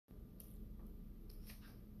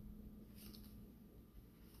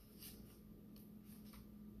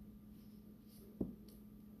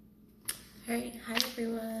Hi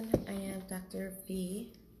everyone. I am Dr.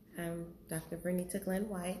 V. I'm Dr. Vernita Glenn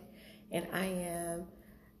White, and I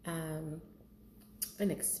am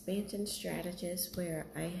an expansion strategist where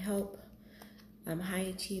I help high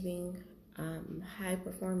achieving, high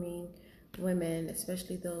performing women,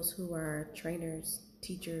 especially those who are trainers,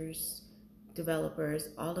 teachers, developers,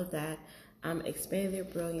 all of that, expand their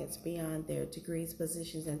brilliance beyond their degrees,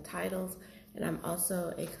 positions, and titles. And I'm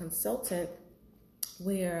also a consultant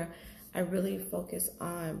where I really focus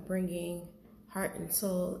on bringing heart and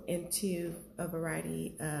soul into a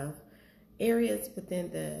variety of areas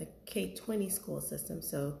within the K-20 school system,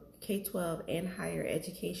 so K-12 and higher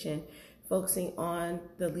education, focusing on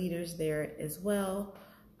the leaders there as well,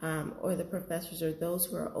 or the professors or those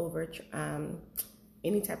who are over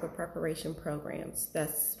any type of preparation programs.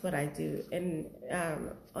 That's what I do. And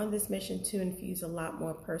on this mission to infuse a lot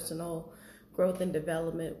more personal growth and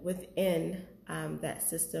development within that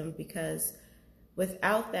system, because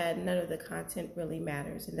without that, none of the content really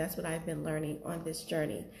matters. And that's what I've been learning on this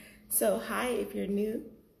journey. So hi, if you're new,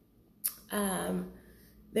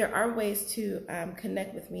 there are ways to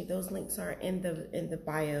connect with me. Those links are in the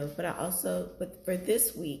bio, but for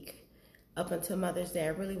this week, up until Mother's Day,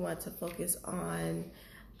 I really want to focus on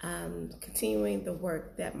continuing the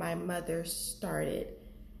work that my mother started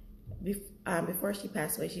before she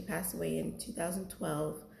passed away. She passed away in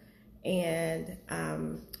 2012. And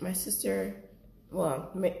my sister,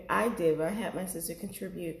 I did, but I had my sister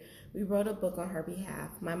contribute. We wrote a book on her behalf.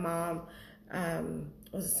 My mom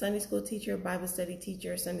was a Sunday school teacher, Bible study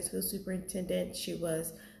teacher, Sunday school superintendent. She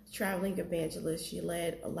was a traveling evangelist. She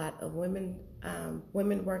led a lot of women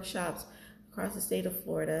workshops across the state of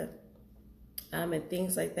Florida, and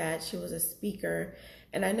things like that. She was a speaker.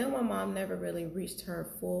 And I know my mom never really reached her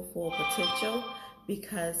full potential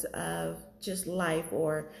because of just life,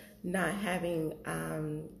 or not having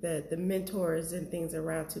the mentors and things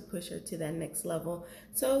around to push her to that next level.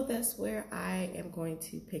 So that's where I am going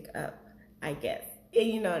to pick up, I guess.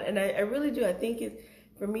 And I really do. I think it,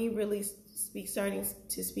 for me, really starting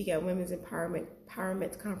to speak at women's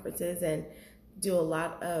empowerment conferences and do a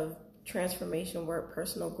lot of transformation work,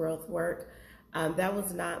 personal growth work. That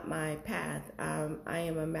was not my path. I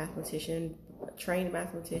am a mathematician, trained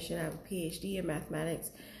mathematician. I have a PhD in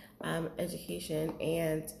mathematics education,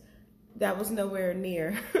 and that was nowhere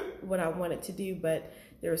near what I wanted to do. But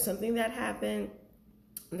there was something that happened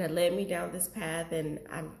that led me down this path, and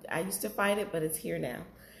I used to fight it, but it's here now.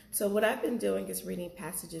 So what I've been doing is reading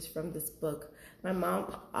passages from this book. My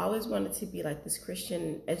mom always wanted to be like this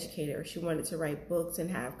Christian educator. She wanted to write books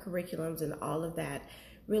and have curriculums and all of that,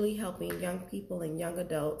 really helping young people and young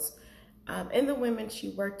adults and the women she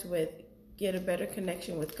worked with get a better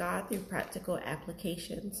connection with God through practical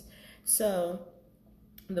applications. So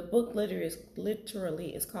the book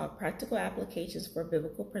literally is called Practical Applications for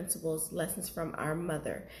Biblical Principles, Lessons from Our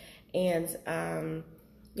Mother. And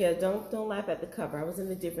don't laugh at the cover. I was in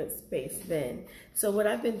a different space then. So what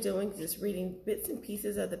I've been doing is just reading bits and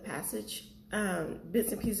pieces of the passage,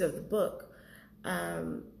 bits and pieces of the book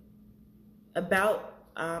about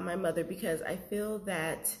my mother, because I feel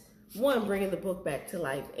that, one, bringing the book back to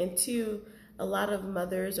life, and two, a lot of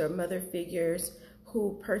mothers or mother figures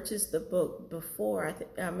who purchased the book before, I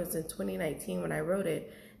think it was in 2019 when I wrote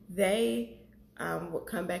it, they would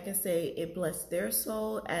come back and say it blessed their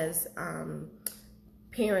soul as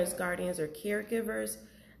parents, guardians, or caregivers.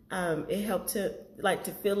 It helped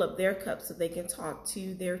to fill up their cup so they can talk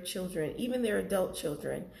to their children, even their adult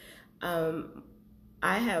children.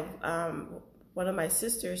 I have one of my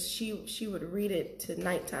sisters, she would read it to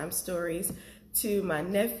nighttime stories to my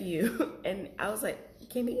nephew, and I was like,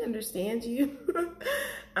 can he understand you?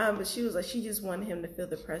 But she was like, she just wanted him to feel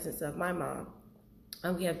the presence of my mom.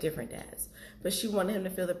 We have different dads, but she wanted him to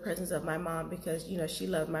feel the presence of my mom because, she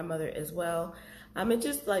loved my mother as well. And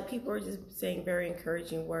just like people were just saying very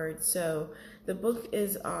encouraging words. So the book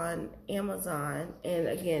is on Amazon, and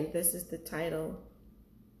again, this is the title.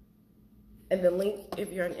 And the link,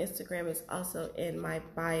 if you're on Instagram, is also in my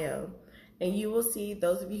bio. And you will see,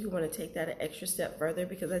 those of you who want to take that an extra step further,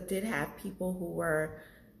 because I did have people who were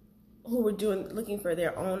looking for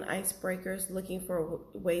their own icebreakers, looking for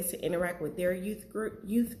ways to interact with their youth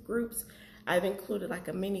groups. I've included like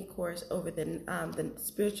a mini course over the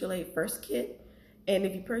Spiritual Aid First Kit. And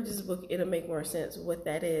if you purchase the book, it'll make more sense what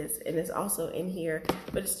that is. And it's also in here.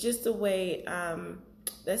 But it's just a way,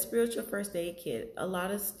 that Spiritual First Aid Kit. A lot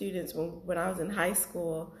of students, when I was in high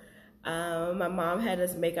school, my mom had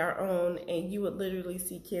us make our own, and you would literally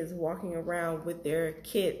see kids walking around with their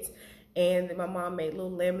kits, and my mom made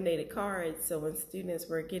little laminated cards, so when students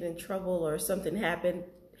were getting in trouble or something happened,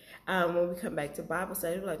 when we come back to Bible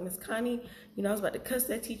study, we're like, Miss Connie, I was about to cuss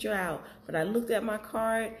that teacher out, but I looked at my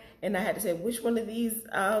card and I had to say, which one of these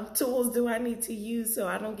tools do I need to use so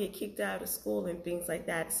I don't get kicked out of school and things like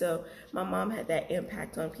that. So my mom had that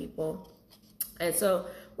impact on people. And so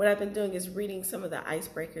what I've been doing is reading some of the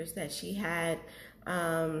icebreakers that she had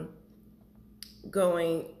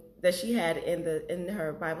in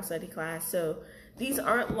her Bible study class. So these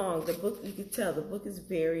aren't long. The book, you can tell the book is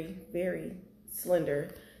very, very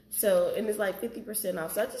slender. So, and it's like 50%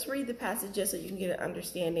 off. So I just read the passage just so you can get an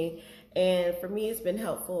understanding. And for me, it's been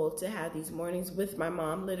helpful to have these mornings with my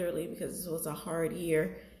mom, literally, because this was a hard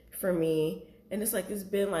year for me. And it's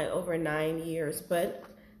been like over 9 years, but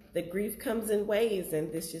the grief comes in waves,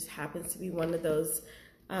 and this just happens to be one of those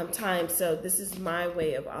times. So this is my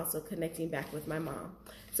way of also connecting back with my mom.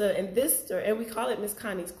 So in this story, and we call it Miss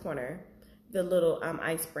Connie's Corner, the little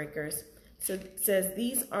icebreakers. So it says,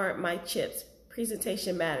 these aren't my chips.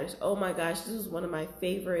 Presentation matters. Oh my gosh, this was one of my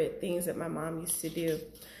favorite things that my mom used to do.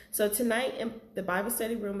 So tonight, the Bible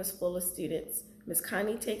study room is full of students. Miss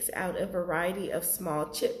Connie takes out a variety of small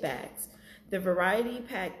chip bags. The variety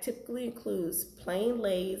pack typically includes plain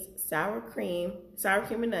Lay's, sour cream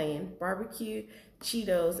and onion, barbecue,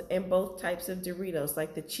 Cheetos, and both types of Doritos,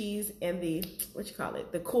 like the cheese and the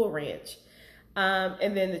Cool Ranch.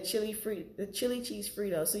 And then the chili cheese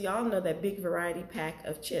Fritos. So y'all know that big variety pack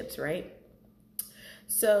of chips, right?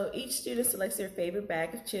 So each student selects their favorite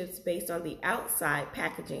bag of chips based on the outside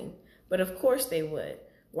packaging. But of course they would.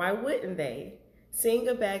 Why wouldn't they? Seeing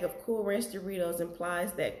a bag of Cool Ranch Doritos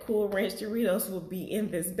implies that Cool Ranch Doritos will be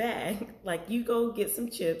in this bag. Like, you go get some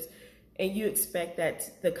chips and you expect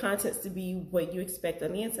that the contents to be what you expect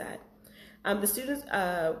on the inside. The students,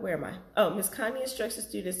 where am I? Oh, Miss Connie instructs the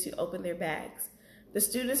students to open their bags. The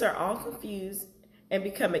students are all confused and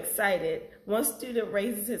become excited. One student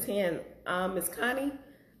raises his hand. Miss Connie,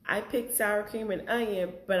 I picked sour cream and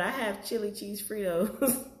onion, but I have chili cheese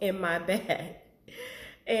Fritos in my bag.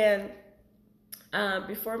 And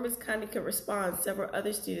before Miss Connie could respond, several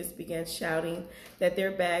other students began shouting that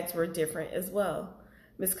their bags were different as well.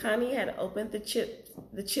 Miss Connie had opened the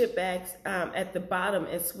chip bags at the bottom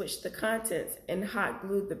and switched the contents and hot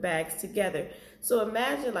glued the bags together. So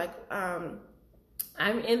imagine, like,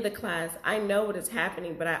 I'm in the class, I know what is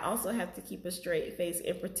happening, but I also have to keep a straight face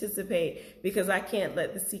and participate because I can't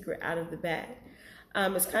let the secret out of the bag.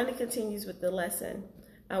 Miss Connie continues with the lesson.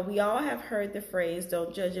 We all have heard the phrase,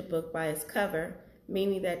 don't judge a book by its cover,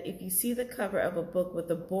 meaning that if you see the cover of a book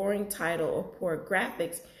with a boring title or poor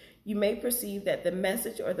graphics, you may perceive that the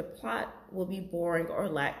message or the plot will be boring or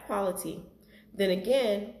lack quality. Then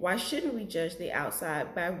again, why shouldn't we judge the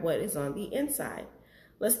outside by what is on the inside?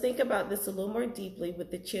 Let's think about this a little more deeply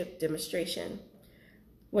with the chip demonstration.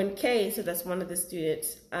 When Kay, so that's one of the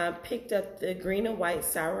students, picked up the green and white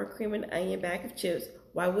sour cream and onion bag of chips,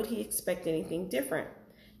 why would he expect anything different?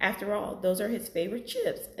 After all, those are his favorite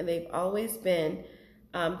chips, and they've always been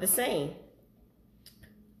the same.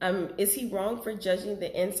 Is he wrong for judging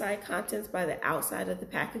the inside contents by the outside of the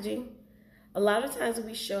packaging? A lot of times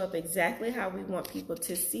we show up exactly how we want people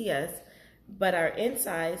to see us, but our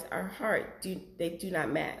insides, our heart, they do not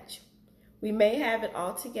match. We may have it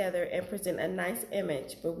all together and present a nice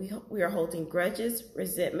image, but we are holding grudges,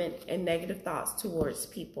 resentment, and negative thoughts towards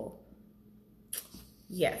people.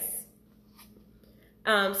 Yes.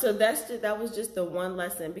 So that was just the one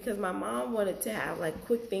lesson, because my mom wanted to have like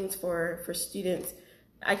quick things for students.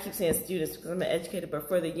 I keep saying students because I'm an educator, but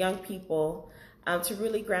for the young people to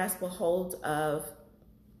really grasp a hold of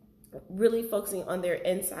really focusing on their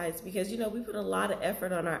insides, because we put a lot of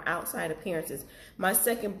effort on our outside appearances. My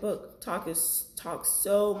second book talks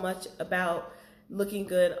so much about looking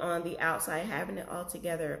good on the outside, having it all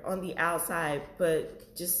together on the outside,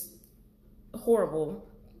 but just horrible,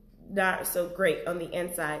 not so great on the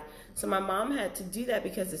inside. So my mom had to do that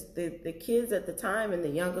because the kids at the time and the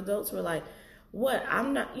young adults were like, what,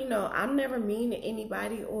 I'm not, I'm never mean to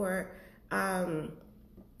anybody, or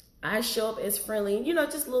I show up as friendly,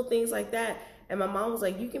 just little things like that. And my mom was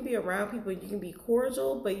like, you can be around people, you can be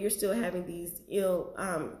cordial, but you're still having these ill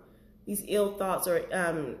thoughts, or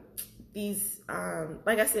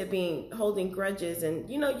like I said, holding grudges. And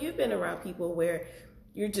you've been around people where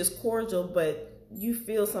you're just cordial, but you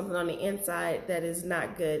feel something on the inside that is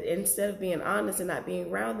not good. Instead of being honest and not being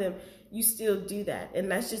around them, you still do that.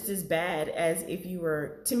 And that's just as bad as if you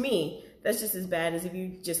were, to me, that's just as bad as if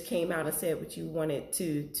you just came out and said what you wanted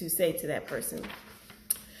to say to that person.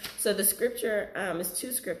 So the scripture is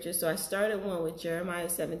two scriptures. So I started one with Jeremiah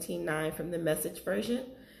 17:9 from the Message version.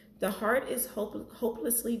 The heart is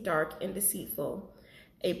hopelessly dark and deceitful,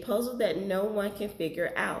 a puzzle that no one can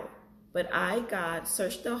figure out. But I, God,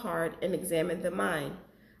 search the heart and examine the mind.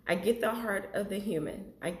 I get the heart of the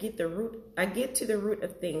human. I get to the root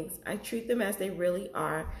of things. I treat them as they really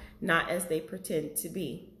are, not as they pretend to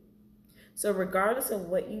be. So regardless of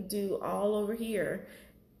what you do all over here,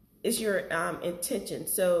 it's your intention.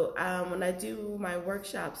 So when I do my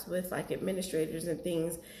workshops with like administrators and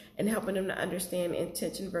things and helping them to understand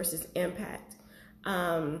intention versus impact,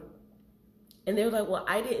 and they're like, well,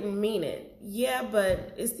 I didn't mean it. Yeah,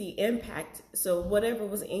 but it's the impact. So whatever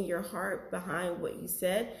was in your heart behind what you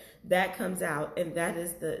said, that comes out, and that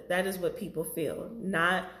is what people feel,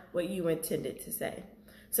 not what you intended to say.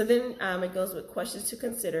 So then it goes with questions to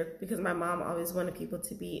consider, because my mom always wanted people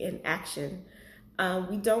to be in action.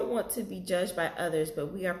 We don't want to be judged by others,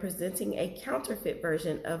 but we are presenting a counterfeit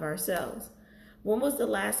version of ourselves. When was the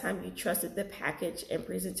last time you trusted the package and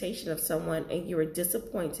presentation of someone and you were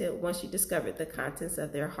disappointed once you discovered the contents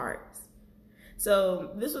of their hearts? So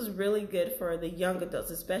this was really good for the young adults,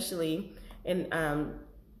 especially in our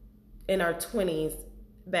 20s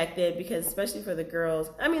back then, because especially for the girls,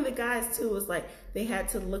 I mean the guys too, was like they had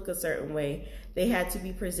to look a certain way, they had to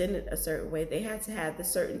be presented a certain way, they had to have the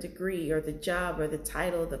certain degree or the job or the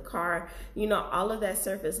title, the car, you know, all of that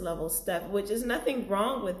surface level stuff, which is nothing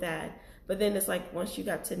wrong with that. But then it's like once you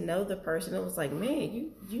got to know the person, it was like,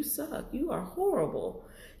 man, you suck, you are horrible,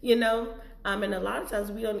 you know. And a lot of times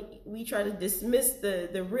we try to dismiss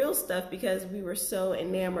the real stuff because we were so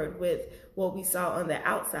enamored with what we saw on the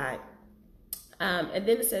outside. And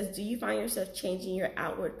then it says, do you find yourself changing your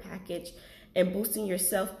outward package and boosting your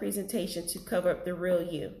self-presentation to cover up the real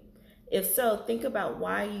you? If so, think about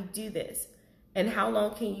why you do this and how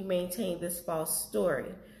long can you maintain this false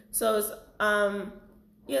story. So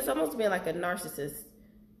it's almost being like a narcissist.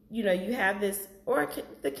 You know, you have this, or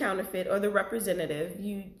the counterfeit or the representative,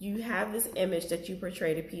 you have this image that you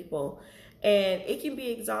portray to people, and it can be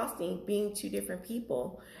exhausting being two different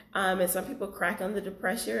people. And some people crack under the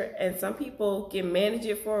pressure, and some people can manage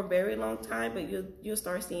it for a very long time, but you'll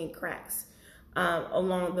start seeing cracks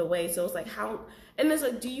along the way. So it's like, how, and it's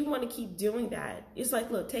like, do you want to keep doing that? It's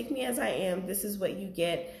like, look, take me as I am. This is what you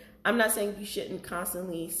get. I'm not saying you shouldn't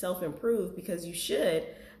constantly self-improve, because you should,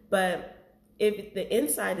 but if the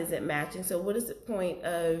inside isn't matching, so what is the point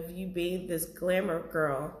of you being this glamour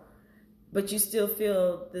girl, but you still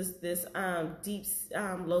feel this deep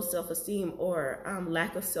low self-esteem or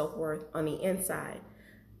lack of self-worth on the inside?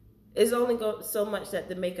 It's only so much that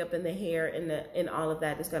the makeup and the hair and all of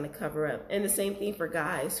that is going to cover up. And the same thing for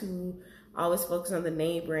guys who always focus on the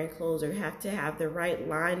name brand clothes or have to have the right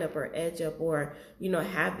lineup or edge up, or, you know,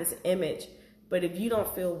 have this image. But if you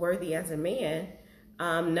don't feel worthy as a man,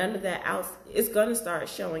 none of that else is going to start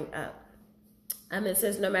showing up. It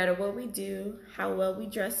says, no matter what we do, how well we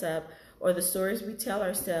dress up, or the stories we tell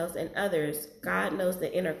ourselves and others, God knows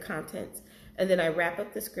the inner contents. And then I wrap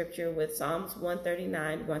up the scripture with Psalms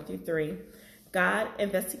 139, 1-3. God,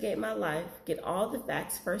 investigate my life, get all the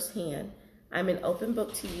facts firsthand. I'm an open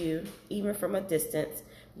book to you, even from a distance.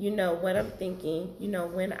 You know what I'm thinking. You know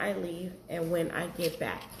when I leave and when I get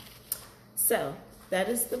back. So that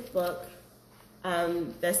is the book.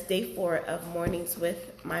 That's day 4 of Mornings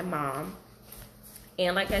with my mom.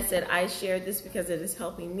 And like I said, I shared this because it is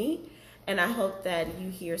helping me. And I hope that you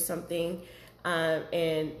hear something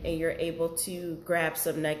and you're able to grab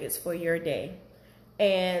some nuggets for your day.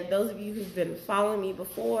 And those of you who've been following me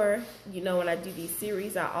before, you know when I do these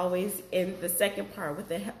series, I always end the second part with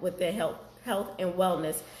the health and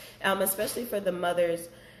wellness, especially for the mothers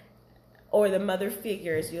or the mother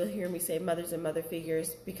figures. You'll hear me say mothers and mother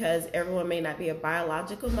figures because everyone may not be a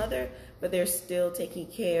biological mother, but they're still taking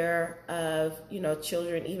care of, you know,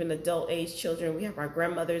 children, even adult age children. We have our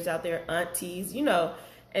grandmothers out there, aunties, you know,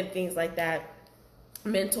 and things like that,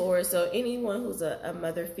 mentors. So anyone who's a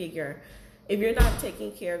mother figure, if you're not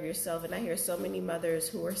taking care of yourself, and I hear so many mothers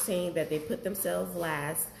who are saying that they put themselves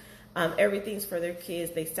last, everything's for their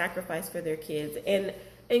kids, they sacrifice for their kids, and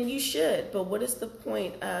you should, but what is the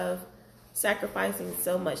point of sacrificing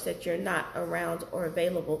so much that you're not around or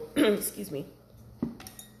available, excuse me,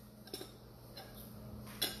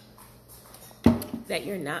 that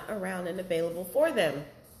you're not around and available for them?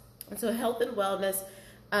 And so health and wellness,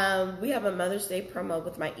 we have a Mother's Day promo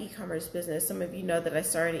with my e-commerce business. Some of you know that I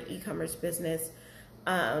started an e-commerce business.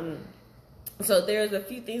 So there's a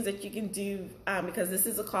few things that you can do because this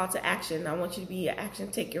is a call to action. I want you to be an action,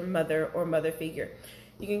 take your mother or mother figure.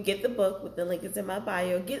 You can get the book with the link is in my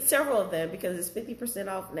bio. Get several of them because it's 50%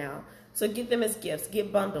 off now. So get them as gifts.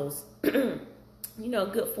 Get bundles. You know,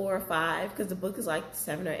 good 4 or 5 because the book is like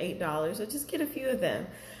 $7 or $8. So just get a few of them.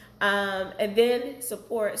 And then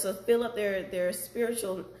support. So fill up their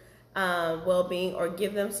spiritual well-being, or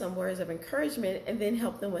give them some words of encouragement, and then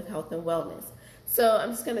help them with health and wellness. So I'm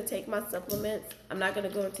just going to take my supplements. I'm not going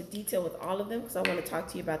to go into detail with all of them because I want to talk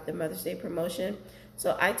to you about the Mother's Day promotion.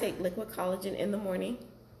 So I take liquid collagen in the morning.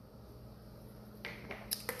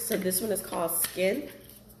 So this one is called Skin.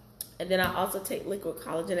 And then I also take liquid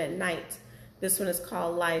collagen at night. This one is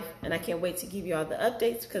called Life. And I can't wait to give you all the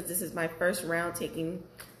updates because this is my first round taking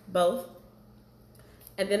both.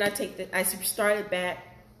 And then I started back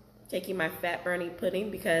taking my fat burning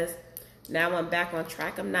pudding because now I'm back on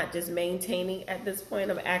track. I'm not just maintaining at this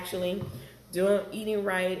point. I'm actually eating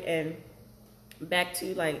right and back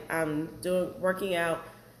to like working out.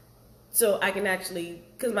 So I can actually,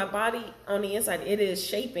 because my body on the inside, it is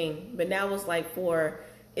shaping, but now it's like for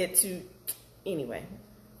it to, anyway.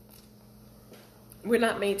 We're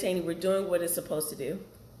not maintaining, we're doing what it's supposed to do.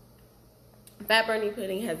 Fat burning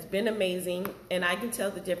pudding has been amazing, and I can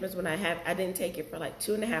tell the difference when I didn't take it for like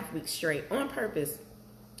 2.5 weeks straight on purpose.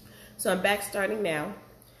 So I'm back starting now,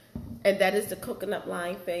 and that is the coconut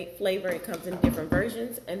lime flavor. It comes in different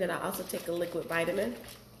versions, and then I also take a liquid vitamin,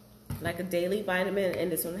 like a daily vitamin,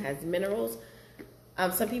 and this one has minerals.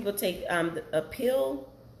 Some people take a pill.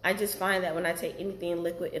 I just find that when I take anything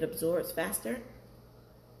liquid, it absorbs faster.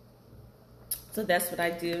 So that's what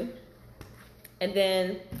I do. And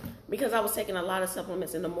then because I was taking a lot of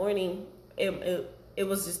supplements in the morning, it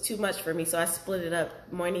was just too much for me. So I split it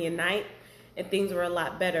up morning and night, and things were a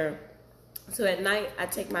lot better. So at night, I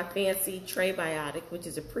take my fancy Trebiotic, which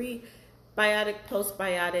is a prebiotic,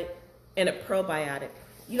 postbiotic, and a probiotic.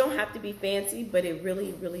 You don't have to be fancy, but it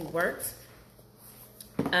really, really works.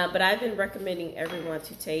 But I've been recommending everyone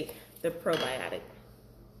to take the probiotic.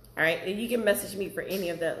 All right, and you can message me for any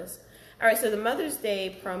of those. All right, so the Mother's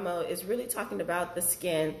Day promo is really talking about the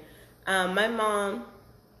skin. My mom,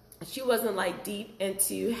 she wasn't like deep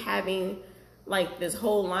into having like this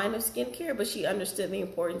whole line of skincare, but she understood the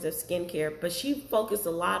importance of skincare. But she focused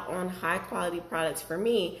a lot on high quality products for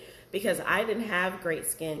me because I didn't have great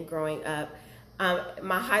skin growing up.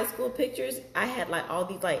 My high school pictures, I had like all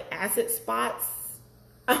these like acid spots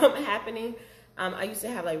happening. I used to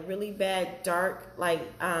have like really bad dark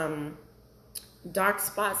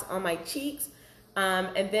spots on my cheeks.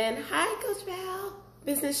 And then, hi, Coach Val,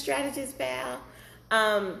 business strategist Val.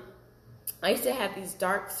 I used to have these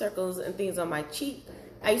dark circles and things on my cheek.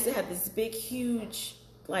 I used to have this big, huge,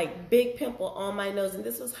 like big pimple on my nose. And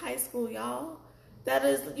this was high school, y'all. That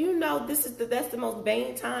is, you know, that's the most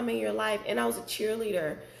vain time in your life. And I was a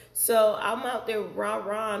cheerleader. So I'm out there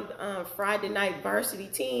rah-rah on Friday night varsity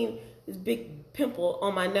team, this big pimple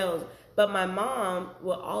on my nose. But my mom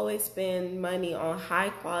will always spend money on high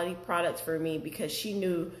quality products for me because she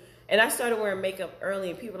knew. And I started wearing makeup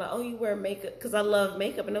early, and people were like, oh, you wear makeup? Because I love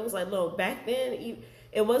makeup. And it was like, look, back then,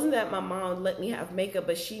 it wasn't that my mom let me have makeup,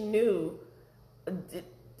 but she knew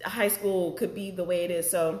high school could be the way it is.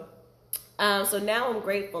 So now I'm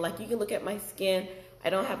grateful. Like, you can look at my skin. I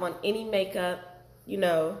don't have on any makeup, you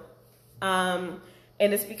know. And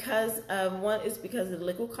it's because of, one, it's because of the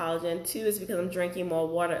liquid collagen. Two, it's because I'm drinking more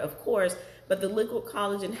water, of course. But the liquid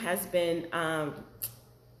collagen has been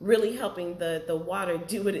really helping the water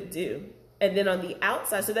do what it do. And then on the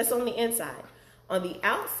outside, so that's on the inside. On the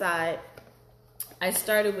outside, I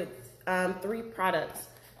started with 3 products.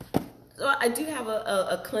 So I do have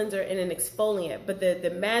a cleanser and an exfoliant, but the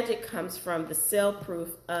magic comes from the cell proof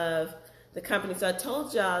of the company. So I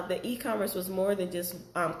told y'all that e-commerce was more than just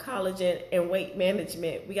collagen and weight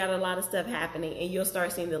management. We got a lot of stuff happening, and you'll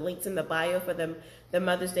start seeing the links in the bio for the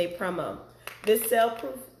Mother's Day promo. This cell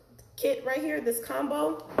proof kit right here, this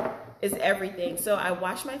combo, is everything. So I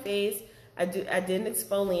wash my face, I did an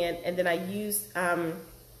exfoliant, and then I used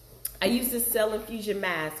this cell infusion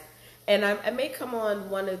mask. And I may come on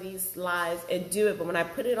one of these lives and do it, but when I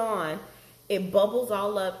put it on, it bubbles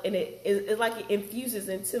all up, and it like it infuses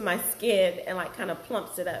into my skin and like kind of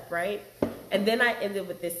plumps it up, right? And then I ended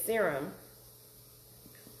with this serum.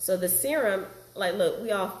 So the serum, like, look,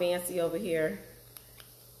 we all fancy over here.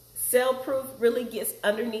 Cell proof really gets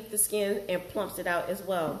underneath the skin and plumps it out as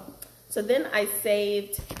well. So then I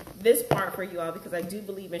saved this part for you all because I do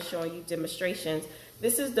believe in showing you demonstrations.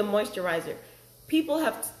 This is the moisturizer. People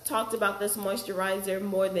have talked about this moisturizer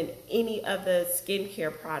more than any of the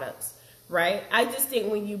skincare products, right? I just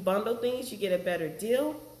think when you bundle things, you get a better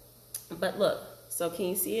deal. But look, so can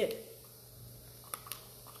you see it?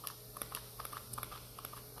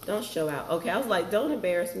 Don't show out. Okay, I was like, don't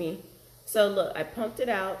embarrass me. So look, I pumped it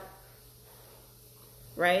out,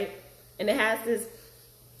 right? And it has this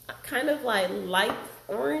kind of like light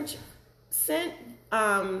orange scent.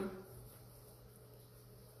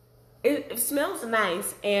 It smells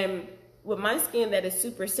nice, and with my skin that is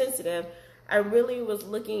super sensitive, I really was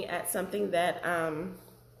looking at something that,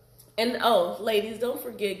 and oh, ladies, don't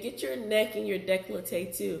forget, get your neck and your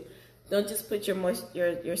décolleté too. Don't just put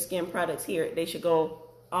your skin products here. They should go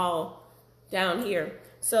all down here.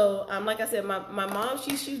 So, like I said, my mom,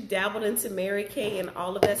 she dabbled into Mary Kay and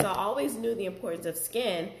all of that. So I always knew the importance of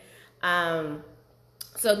skin.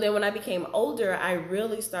 So then when I became older, I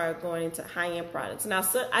really started going into high-end products. Now,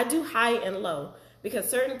 so I do high and low, because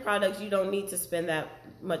certain products you don't need to spend that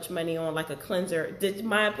much money on, like a cleanser,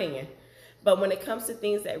 my opinion. But when it comes to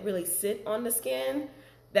things that really sit on the skin,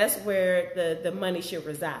 that's where the money should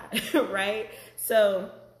reside, right?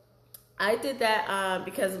 So I did that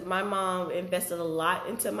because my mom invested a lot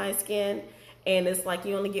into my skin, and it's like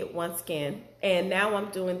you only get one skin. And now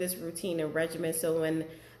I'm doing this routine and regimen, so when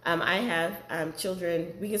I have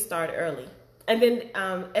children, we can start early. And then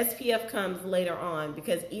SPF comes later on,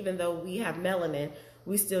 because even though we have melanin,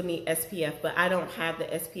 we still need SPF, but I don't have the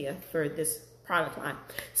SPF for this product line.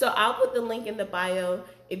 So I'll put the link in the bio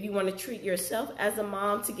if you want to treat yourself as a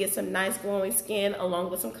mom to get some nice glowing skin along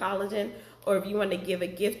with some collagen, or if you want to give a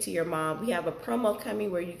gift to your mom. We have a promo coming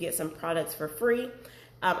where you get some products for free.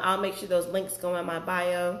 I'll make sure those links go in my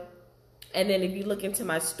bio. And then if you look into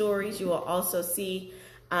my stories, you will also see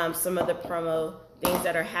some of the promo things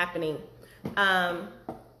that are happening.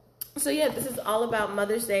 So yeah, this is all about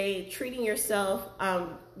Mother's Day, treating yourself,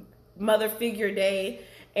 Mother Figure Day.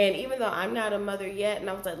 And even though I'm not a mother yet, and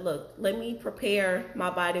I was like, look, let me prepare my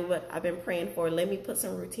body, what I've been praying for. Let me put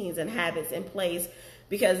some routines and habits in place,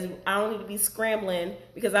 because I don't need to be scrambling,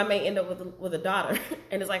 because I may end up with a daughter.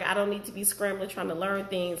 And it's like, I don't need to be scrambling trying to learn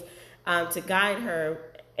things to guide her.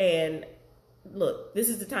 And look, this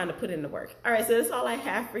is the time to put in the work. All right, so that's all I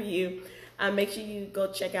have for you. Make sure you go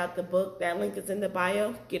check out the book. That link is in the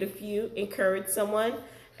bio. Get a few, encourage someone,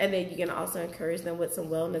 and then you can also encourage them with some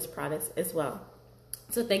wellness products as well.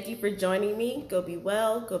 So thank you for joining me. Go be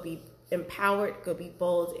well, go be empowered, go be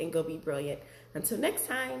bold, and go be brilliant. Until next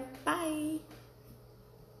time, bye.